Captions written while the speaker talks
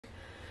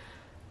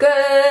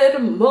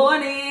Good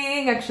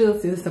morning. Actually,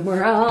 let's do this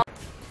somewhere else.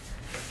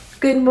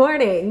 Good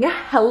morning.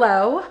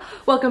 Hello.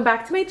 Welcome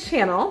back to my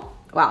channel.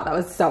 Wow, that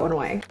was so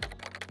annoying.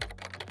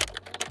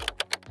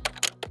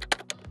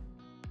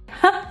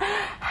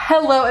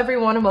 Hello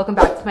everyone and welcome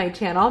back to my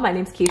channel. My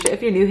name's Keisha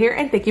if you're new here,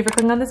 and thank you for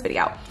clicking on this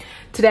video.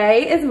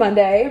 Today is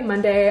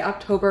Monday,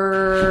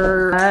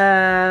 October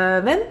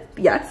 7th,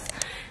 yes.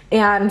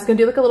 And I'm just gonna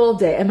do like a little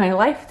day in my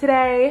life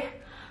today.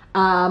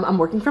 I'm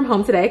working from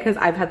home today because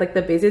I've had like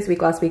the busiest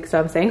week last week, so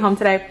I'm staying home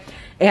today.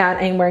 And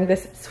I'm wearing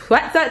this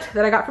sweatset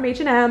that I got from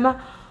H&M.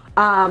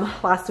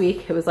 Last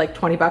week it was like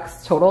 20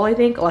 bucks total, I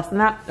think, less than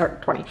that,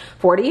 or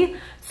 40.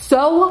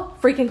 So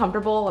freaking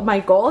comfortable. My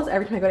goal is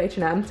every time I go to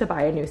H&M to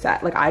buy a new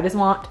set. Like I just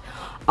want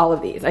all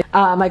of these.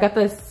 I got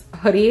this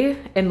hoodie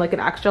in like an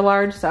extra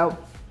large, so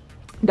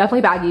definitely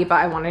baggy, but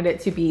I wanted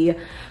it to be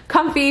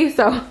comfy,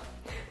 so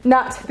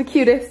not the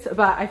cutest,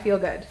 but I feel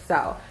good,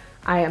 so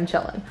I am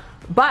chilling.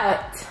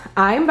 But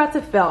I'm about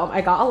to film.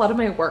 I got a lot of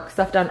my work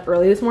stuff done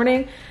early this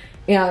morning,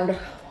 and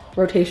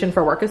rotation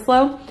for work is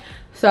slow.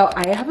 So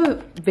I have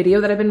a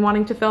video that I've been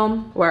wanting to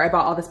film where I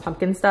bought all this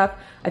pumpkin stuff.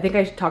 I think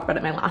I talked about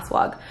it in my last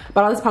vlog.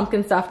 Bought all this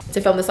pumpkin stuff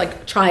to film this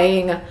like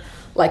trying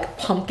like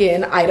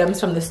pumpkin items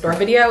from the store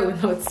video,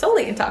 even though it's so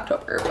late into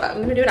October, but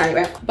I'm gonna do it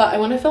anyway. But I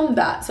wanna film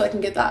that so I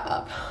can get that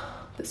up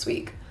this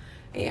week.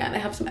 And I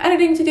have some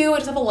editing to do. I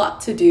just have a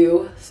lot to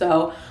do.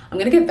 So I'm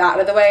gonna get that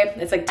out of the way.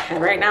 It's like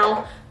 10 right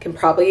now. Can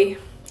probably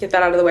get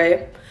that out of the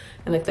way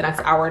in like the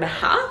next hour and a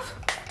half.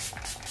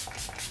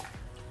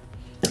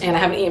 And I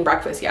haven't eaten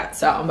breakfast yet,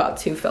 so I'm about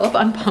to fill up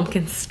on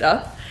pumpkin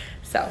stuff.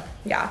 So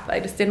yeah,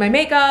 I just did my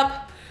makeup.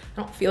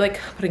 I don't feel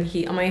like putting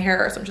heat on my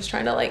hair, so I'm just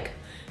trying to like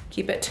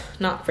keep it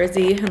not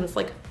frizzy and just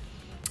like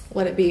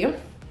let it be. And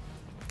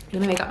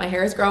my makeup, my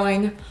hair is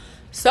growing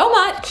so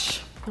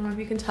much. I don't know if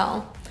you can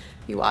tell.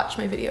 If you watch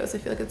my videos, I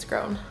feel like it's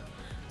grown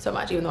so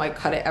much, even though I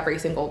cut it every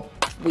single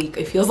week.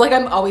 It feels like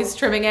I'm always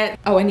trimming it.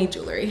 Oh, I need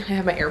jewelry. I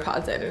have my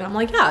AirPods in and I'm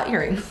like, yeah,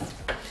 earrings.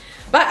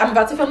 But I'm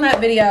about to film that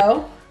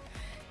video.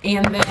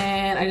 And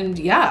then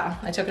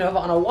I took Nova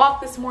on a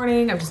walk this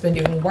morning. I've just been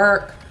doing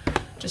work,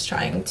 just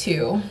trying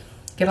to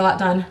get a lot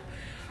done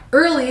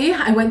early.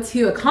 I went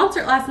to a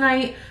concert last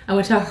night. I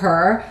went to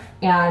her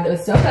and it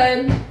was so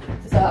good.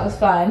 So that was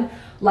fun.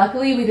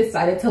 Luckily, we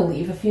decided to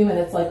leave a few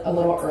minutes like a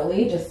little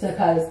early just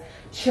because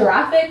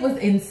traffic was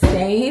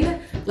insane.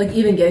 Like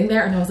even getting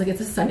there, and I was like, it's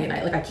a Sunday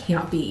night. Like I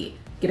can't be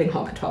getting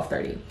home at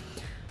 12:30.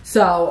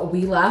 So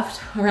we left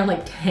around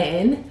like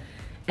 10.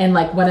 And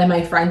like one of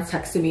my friends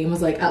texted me and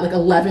was like at like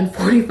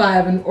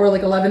 11:45 and or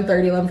like 11:30,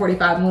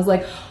 11:45 and was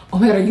like, oh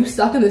my God, are you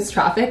stuck in this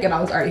traffic? And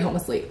I was already home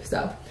asleep.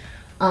 So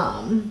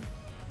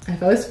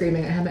if I was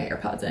screaming, I had my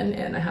AirPods in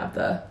and I have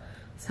the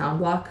sound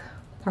block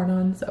part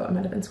on, so I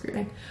might have been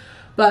screaming.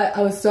 But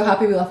I was so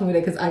happy we left when we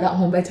did because I got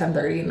home by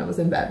 10:30 and I was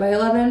in bed by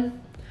 11.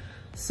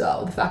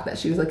 So the fact that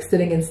she was like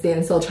sitting in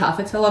standstill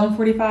traffic till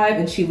 11:45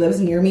 and she lives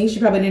near me, she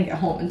probably didn't get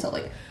home until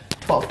like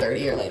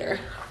 12:30 or later.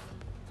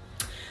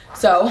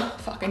 So,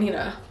 fuck, I need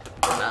to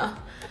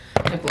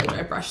blow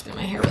dry brush through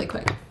my hair really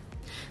quick.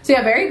 So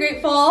yeah, very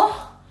grateful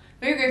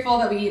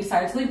that we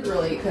decided to leave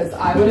early because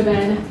I would have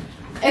been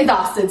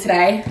exhausted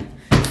today.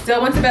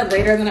 Still went to bed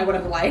later than I would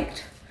have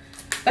liked,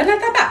 but not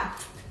that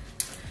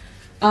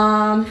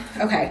bad.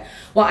 Okay,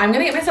 well, I'm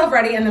gonna get myself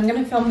ready and I'm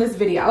gonna film this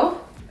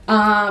video.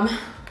 That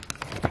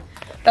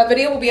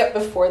video will be up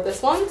before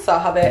this one, so I'll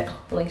have it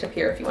linked up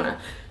here if you wanna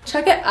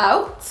check it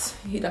out.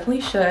 You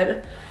definitely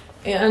should.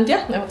 And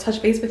yeah, I will touch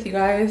base with you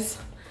guys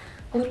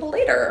a little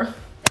later.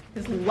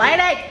 Just light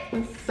it.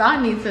 The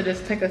sun needs to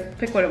just pick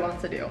what it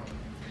wants to do.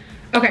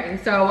 Okay,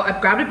 so I've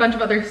grabbed a bunch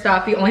of other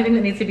stuff. The only thing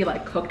that needs to be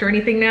like cooked or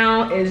anything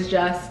now is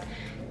just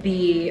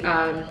the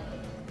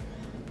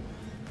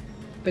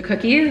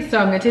cookies. So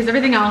I'm gonna taste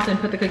everything else and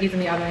put the cookies in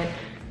the oven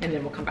and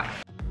then we'll come back.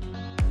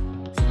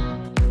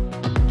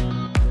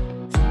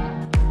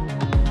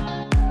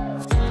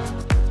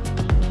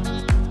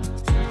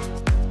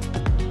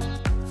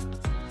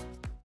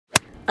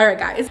 All right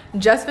guys,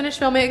 just finished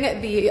filming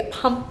the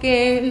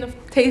pumpkin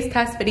taste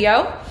test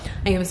video.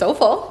 I am so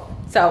full,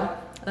 so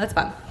that's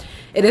fun.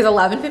 It is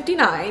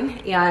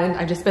 11:59 and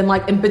I've just been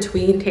like in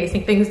between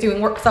tasting things,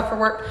 doing stuff for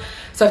work.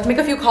 So I have to make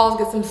a few calls,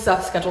 get some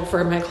stuff scheduled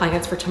for my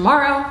clients for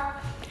tomorrow.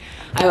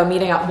 I have a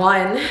meeting at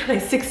 1, my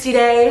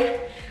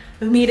 60-day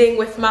meeting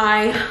with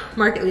my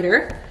market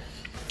leader.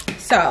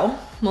 So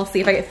we'll see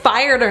if I get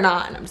fired or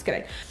not. I'm just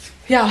kidding.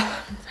 Yeah,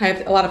 I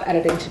have a lot of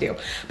editing to do,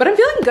 but I'm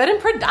feeling good and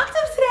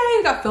productive today.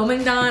 I got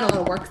filming done, a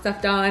little work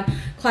stuff done,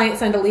 client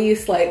signed a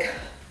lease, like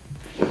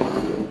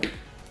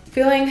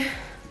feeling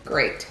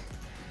great.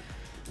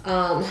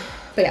 But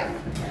yeah,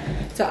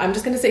 so I'm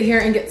just gonna sit here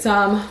and get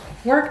some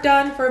work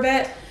done for a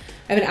bit.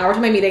 I have an hour to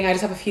my meeting. I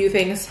just have a few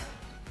things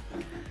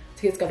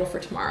to get scheduled for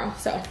tomorrow.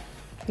 So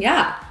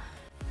yeah.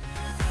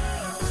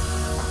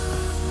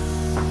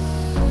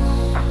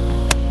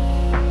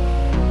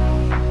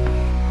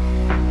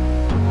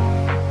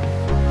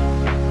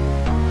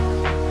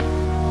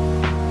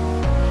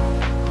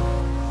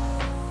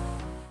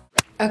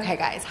 Okay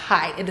guys,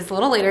 hi. It is a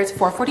little later, it's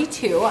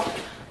 4:42.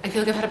 I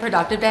feel like I've had a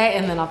productive day,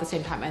 and then at the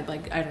same time, I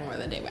don't know where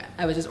the day went.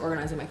 I was just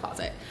organizing my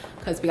closet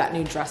because we got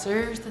new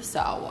dressers,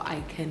 so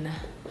I can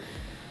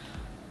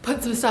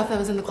put some stuff that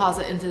was in the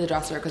closet into the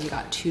dresser because we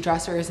got 2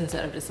 dressers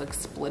instead of just like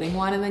splitting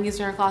one and then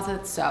using our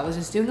closet. So I was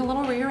just doing a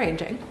little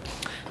rearranging.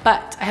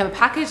 But I have a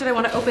package that I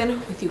want to open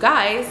with you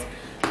guys.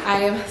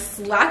 I am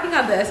slacking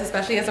on this,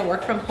 especially as a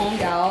work from home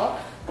gal.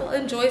 I'll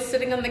enjoy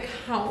sitting on the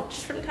couch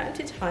from time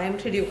to time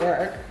to do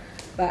work.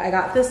 But I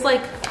got this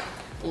like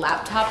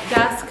laptop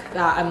desk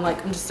that I'm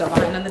just so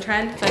behind on the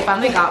trend. So I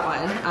finally got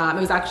one. It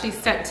was actually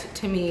sent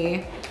to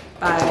me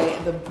by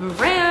the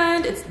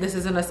brand. This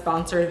isn't a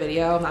sponsored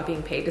video. I'm not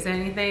being paid to say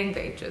anything.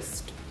 They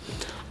just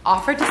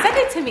offered to send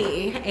it to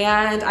me,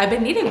 and I've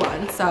been needing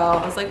one. So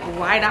I was like,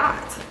 why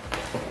not?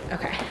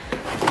 Okay.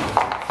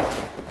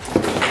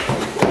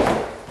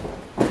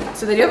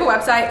 So they do have a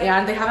website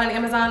and they have it on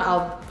Amazon.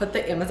 I'll put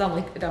the Amazon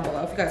link down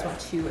below if you guys want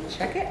to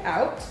check it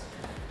out.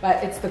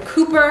 But it's the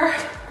Cooper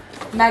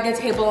Mega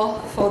Table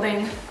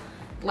Folding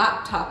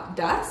Laptop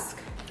Desk.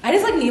 I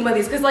just need one of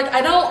these because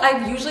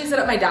I usually sit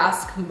at my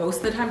desk most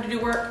of the time to do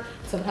work.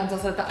 Sometimes I'll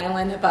sit at the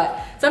island, but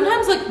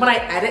sometimes when I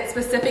edit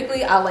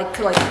specifically, I like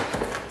to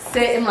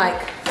sit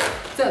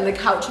sit on the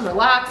couch and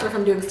relax, or if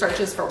I'm doing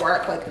searches for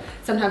work,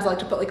 sometimes I like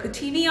to put the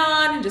TV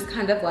on and just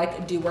kind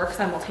of do work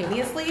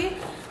simultaneously.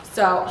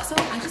 So also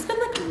I've just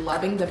been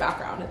loving the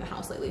background in the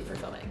house lately for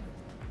filming.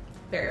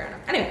 Very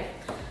random. Anyway,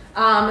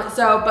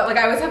 but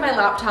I always have my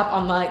laptop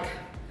on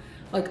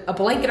a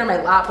blanket on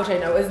my lap, which I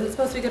know isn't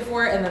supposed to be good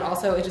for it, and then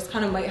also it just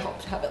kind of might help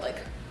to have it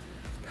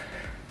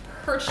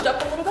perched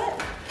up a little bit.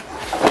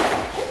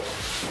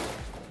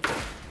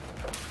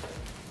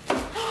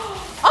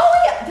 Oh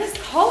yeah, this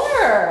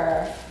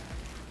color.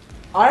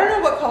 I don't know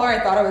what color I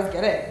thought I was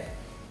getting,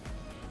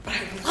 but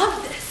I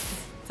love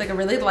this. It's a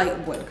really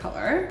light wood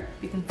color.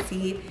 You can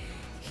see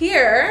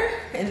here,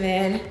 and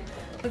then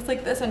it looks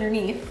like this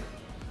underneath.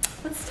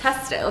 Let's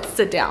test it. Let's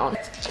sit down.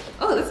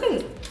 Oh, this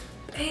thing's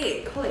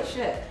big. Holy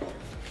shit.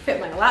 Fit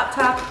my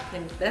laptop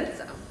and then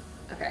some.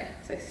 Okay,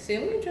 so I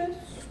assume you just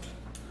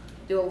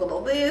do a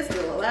little this, do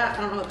a little that.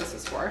 I don't know what this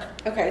is for.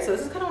 Okay, so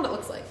this is kind of what it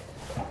looks like.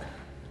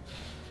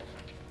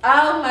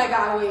 Oh my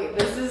god, wait,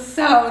 this is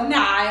so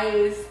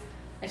nice.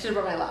 I should have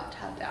brought my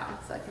laptop down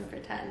so I can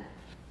pretend.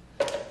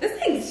 This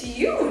thing's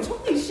huge.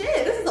 Holy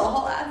shit, this is a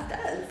whole ass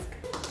desk.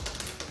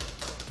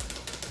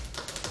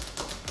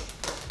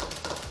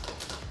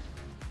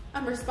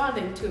 I'm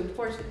responding to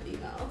important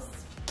emails.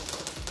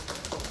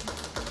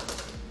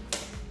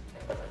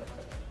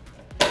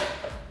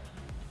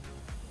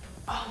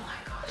 Oh my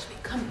gosh,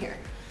 wait, come here.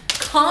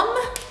 Come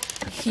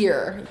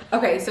here.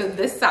 Okay, so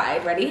this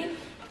side, ready?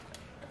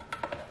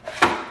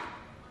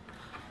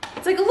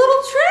 It's like a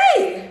little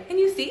tray. Can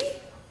you see?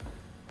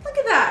 Look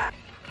at that.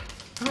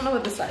 I don't know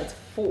what this side's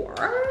for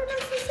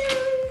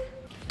necessarily.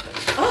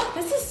 Oh,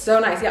 this is so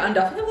nice. Yeah, I'm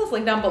definitely gonna have this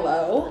link down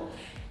below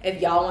if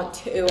y'all want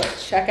to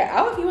check it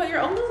out. If you want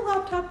your own little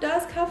laptop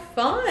desk, have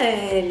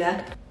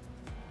fun.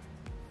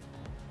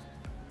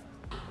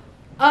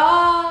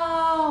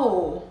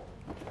 Oh.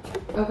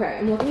 Okay,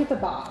 I'm looking at the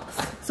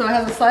box. So it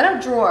has a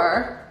slide-out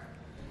drawer,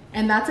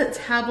 and that's a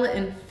tablet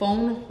and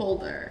phone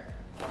holder.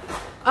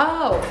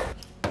 Oh.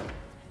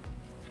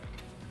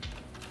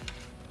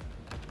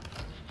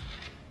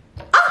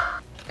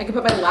 Ah! I can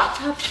put my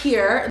laptop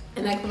here,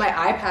 and I can put my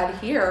iPad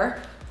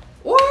here,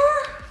 or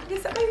I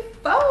can set my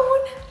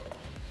phone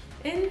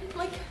in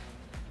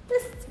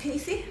this. Can you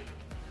see?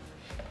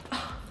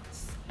 Oh.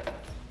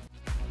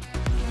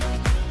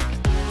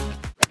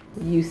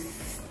 You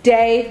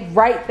stay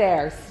right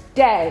there.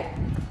 Stay.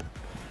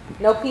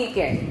 No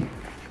peeking.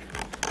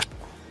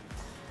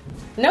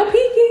 No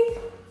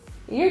peeking.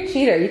 You're a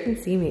cheater. You can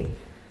see me.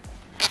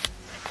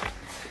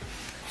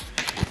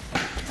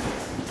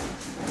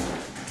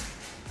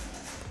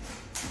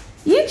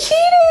 You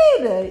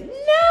cheated.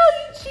 No,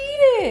 you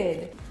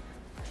cheated.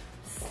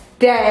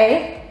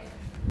 Stay.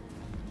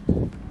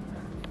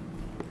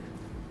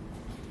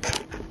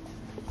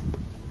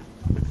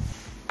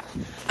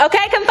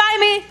 Okay, come find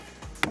me.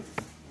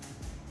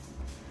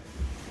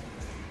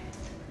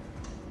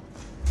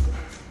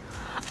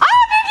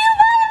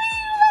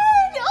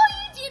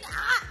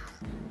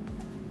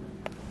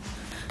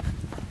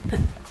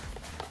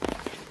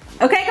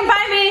 Okay, come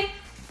find me.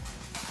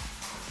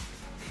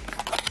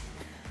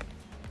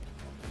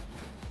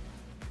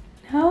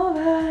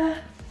 Nova.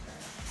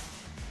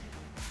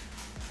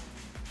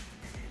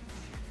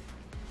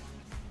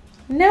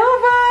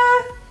 Nova.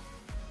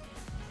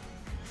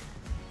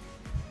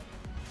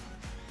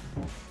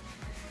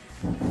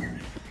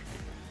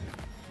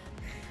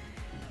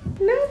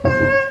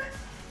 Nova.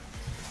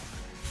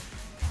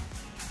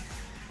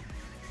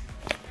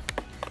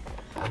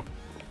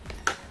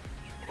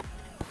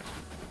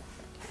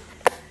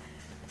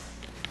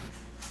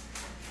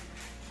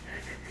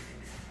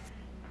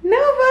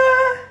 Nova!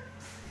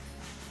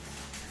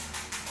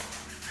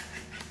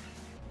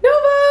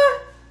 Nova!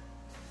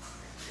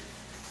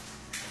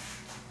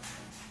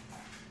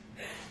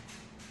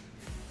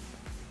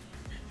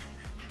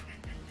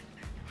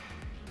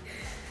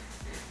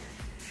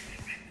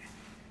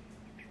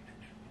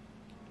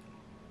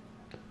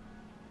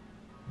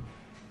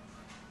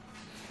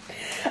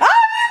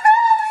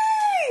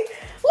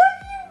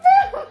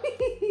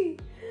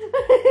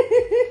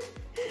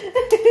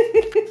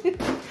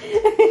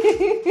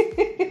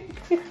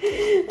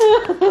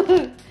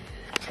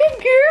 Good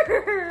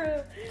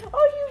girl.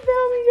 Oh, you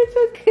found me. It's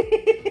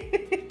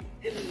okay.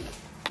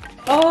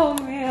 Oh,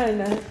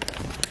 man.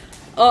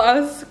 Oh, I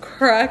was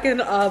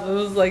cracking up. I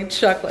was like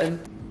chuckling.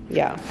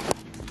 Yeah.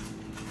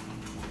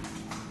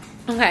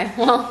 Okay,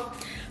 well,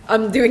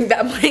 I'm doing that.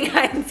 I'm playing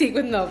hide and seek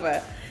with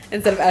Nova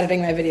instead of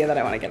editing my video that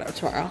I want to get out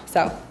tomorrow.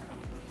 So,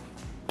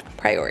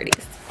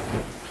 priorities.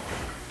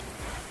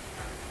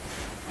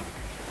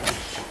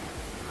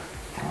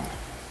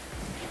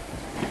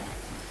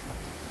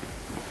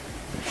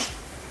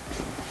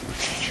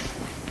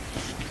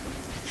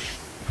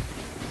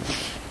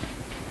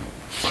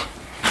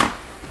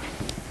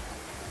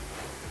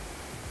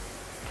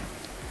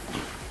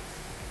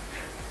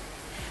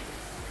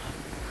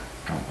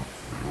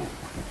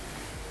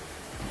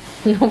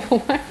 No,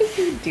 what are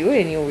you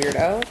doing, you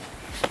weirdo?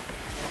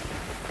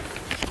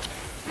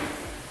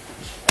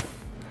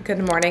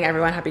 Good morning,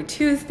 everyone. Happy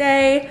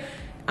Tuesday.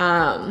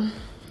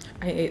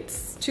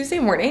 It's Tuesday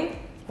morning.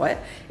 What?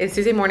 It's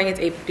Tuesday morning. It's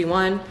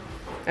 8:51.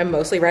 I'm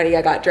mostly ready.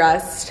 I got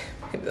dressed.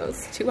 It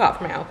was too hot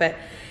for my outfit.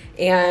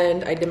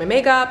 And I did my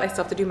makeup. I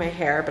still have to do my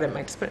hair, but I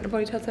might just put it in a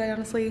ponytail today,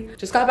 honestly.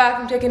 Just got back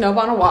from taking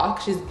Nova on a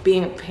walk. She's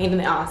being a pain in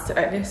the ass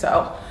today,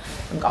 so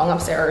I'm going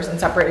upstairs and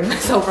separating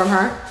myself from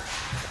her.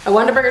 I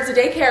wanted to bring her to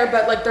daycare,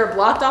 but like they're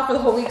blocked off for the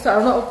whole week, so I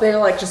don't know if they're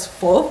like just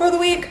full for the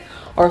week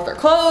or if they're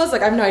closed.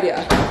 Like I have no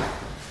idea.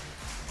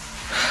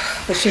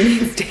 But she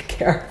needs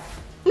daycare.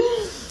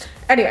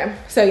 Anyway,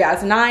 so yeah,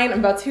 it's 9.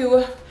 I'm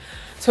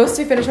supposed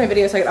to finish my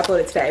video so I could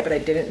upload it today, but I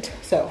didn't.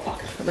 So fuck,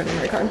 I'm running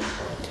my card. I'm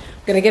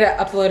gonna get it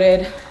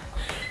uploaded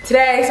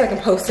today so I can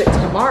post it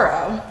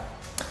tomorrow.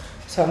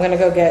 So I'm gonna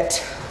go get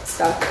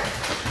stuck.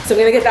 So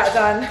I'm gonna get that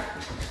done.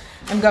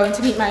 I'm going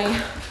to meet my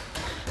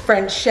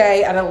friend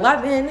Shay at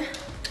 11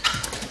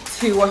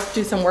 to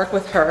do some work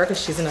with her because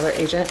she's another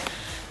agent,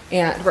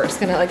 and we're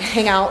just gonna like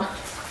hang out.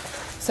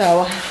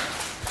 So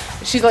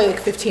she's only like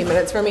 15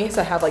 minutes from me,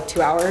 so I have like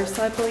 2 hours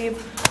till I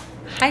believe.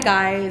 Hi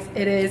guys,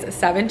 it is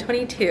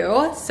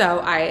 7:22, so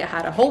I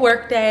had a whole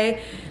work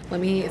day.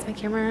 Is my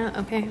camera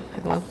okay?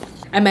 Hello.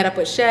 I met up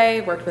with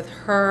Shay, worked with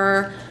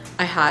her.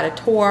 I had a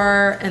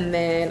tour, and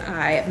then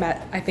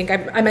I think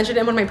I mentioned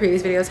in one of my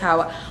previous videos how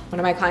one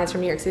of my clients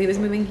from New York City was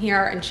moving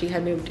here, and she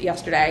had moved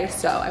yesterday.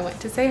 So I went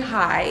to say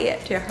hi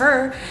to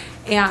her,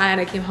 and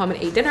I came home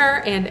and ate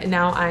dinner, and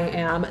now I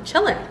am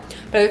chilling.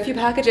 But I have a few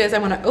packages I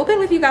want to open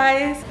with you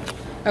guys.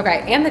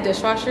 Okay, and the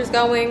dishwasher's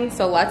going,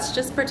 so let's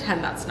just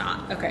pretend that's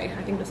not. Okay,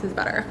 I think this is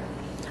better.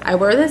 I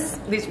wear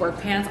these work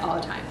pants all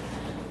the time.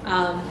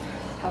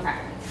 Okay.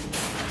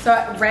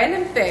 So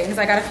random things,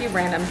 I got a few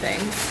random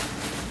things.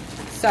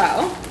 So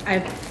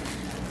I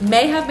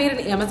may have made an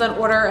Amazon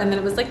order and then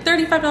it was like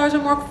 $35 or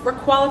more for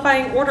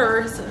qualifying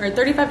orders, or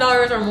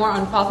 $35 or more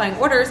on qualifying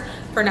orders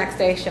for next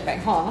day shipping.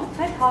 Hold on,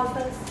 can I pause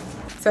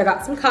this? So I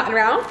got some cotton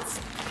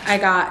rounds. I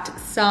got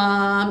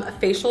some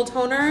facial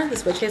toner,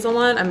 this witch hazel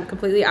one. I'm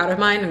completely out of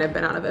mine and I've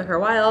been out of it for a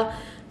while.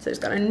 So I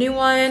just got a new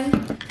one,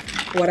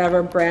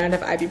 whatever brand of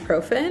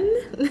ibuprofen.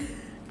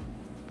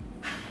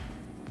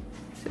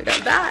 So we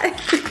got that.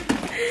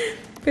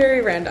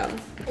 Very random.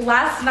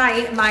 Last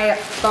night, my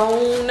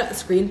phone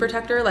screen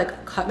protector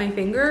like cut my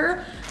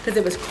finger because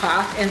it was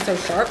cracked and so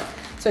sharp.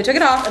 So I took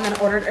it off and then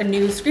ordered a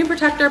new screen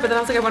protector, but then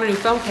I was like, I want a new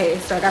phone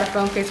case. So I got a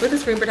phone case with a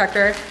screen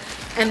protector.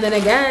 And then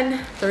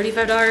again,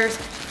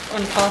 $35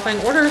 on qualifying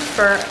orders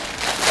for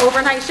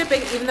overnight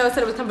shipping, even though it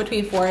said it would come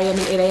between 4 a.m.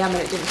 and 8 a.m. and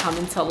it didn't come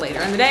until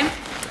later in the day.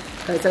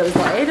 So it said it was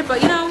delayed,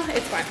 but you know,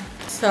 it's fine.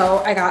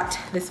 So I got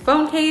this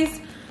phone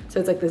case. So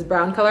it's like this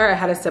brown color. I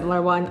had a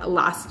similar one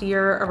last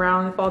year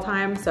around the fall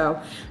time.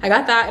 So I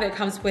got that, and it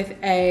comes with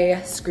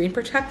a screen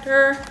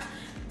protector.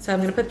 So I'm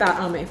gonna put that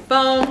on my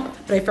phone,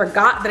 but I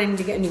forgot that I need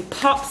to get a new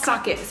pop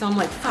socket. So I'm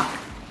like, fuck.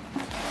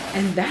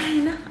 And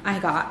then I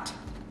got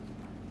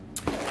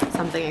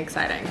something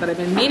exciting that I've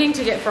been meaning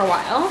to get for a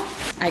while.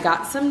 I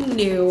got some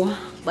new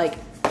like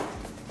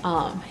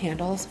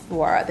handles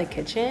for the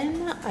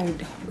kitchen. I'm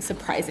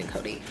surprising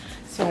Cody.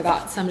 So I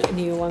got some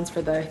new ones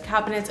for the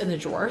cabinets and the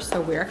drawers. So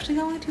we're actually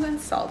going to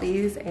install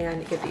these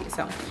and get these.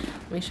 So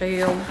let me show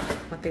you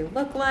what they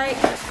look like.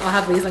 I'll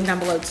have these linked down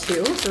below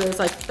too. So there's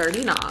like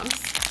 30 knobs.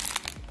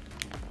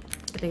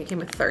 I think it came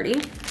with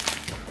 30.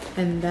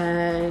 And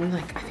then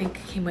like, I think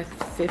it came with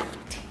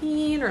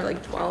 15 or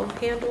like 12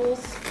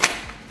 handles.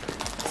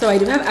 So I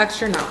do have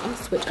extra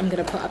knobs, which I'm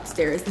gonna put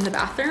upstairs in the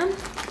bathroom.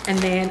 And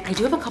then I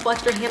do have a couple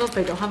extra handles,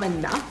 but I don't have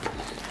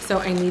enough. So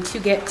I need to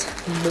get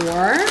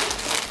more.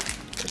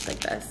 Just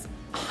like this.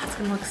 Oh, it's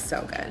gonna look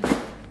so good.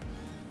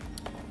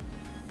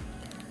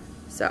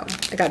 So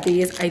I got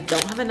these. I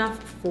don't have enough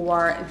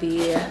for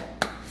the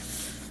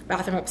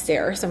bathroom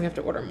upstairs, so I'm gonna have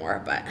to order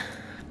more, but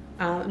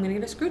I'm gonna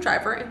get a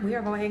screwdriver and we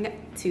are going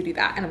to do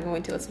that, and I'm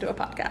going to listen to a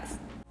podcast.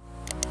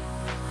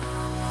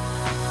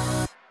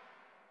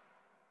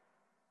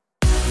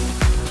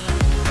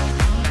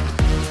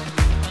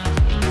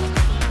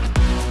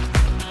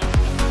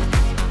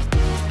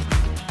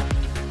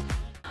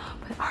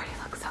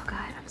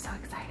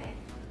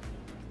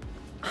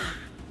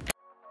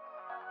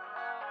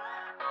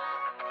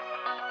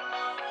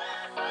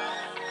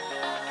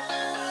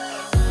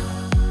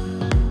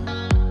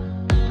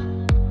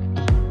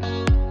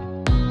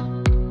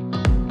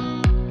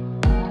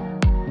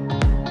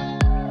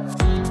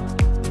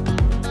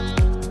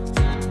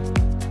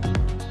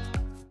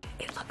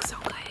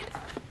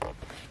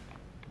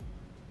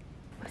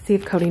 see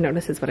if Cody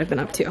notices what I've been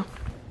up to.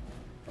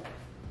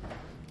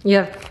 You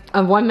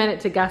have 1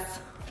 minute to guess.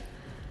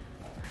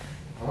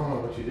 I don't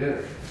know what you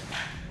did.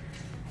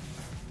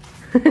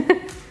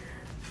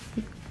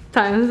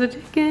 Time's a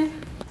ticking.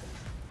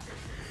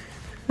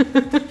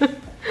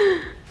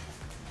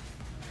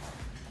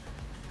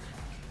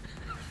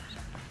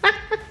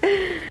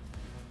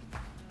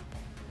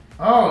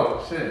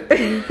 Oh, shit.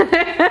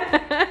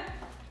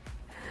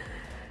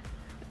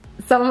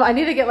 I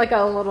need to get like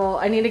a little,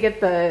 I need to get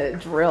the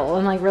drill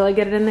and like really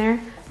get it in there.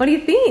 What do you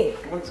think?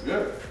 It looks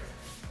good.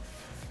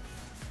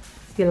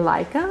 You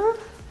like them?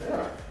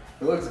 Yeah,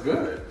 it looks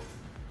good.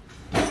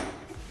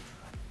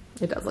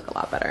 It does look a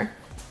lot better.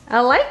 I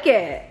like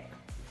it.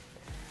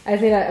 I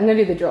just need to, I'm gonna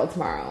do the drill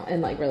tomorrow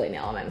and like really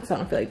nail them in because I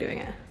don't feel like doing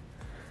it.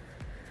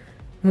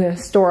 I'm gonna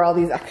store all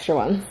these extra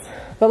ones.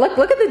 But look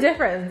at the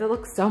difference. It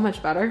looks so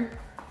much better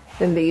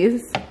than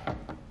these.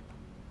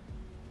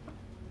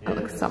 It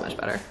looks so much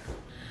better.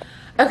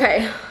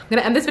 Okay, I'm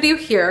gonna end this video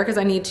here because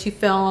I need to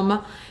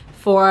film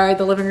for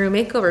the living room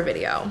makeover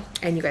video.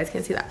 And you guys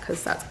can't see that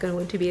because that's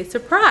going to be a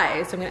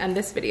surprise. So I'm gonna end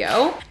this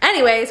video.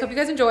 Anyways, hope you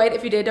guys enjoyed.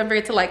 If you did, don't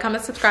forget to like,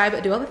 comment, subscribe,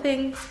 do all the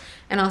things.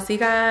 And I'll see you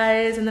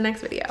guys in the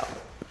next video.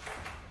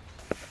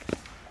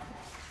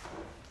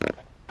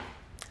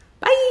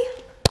 Bye.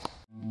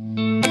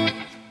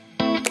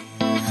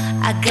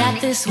 I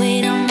got this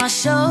weight on my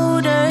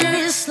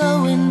shoulders,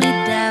 slowing me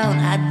down.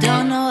 I don't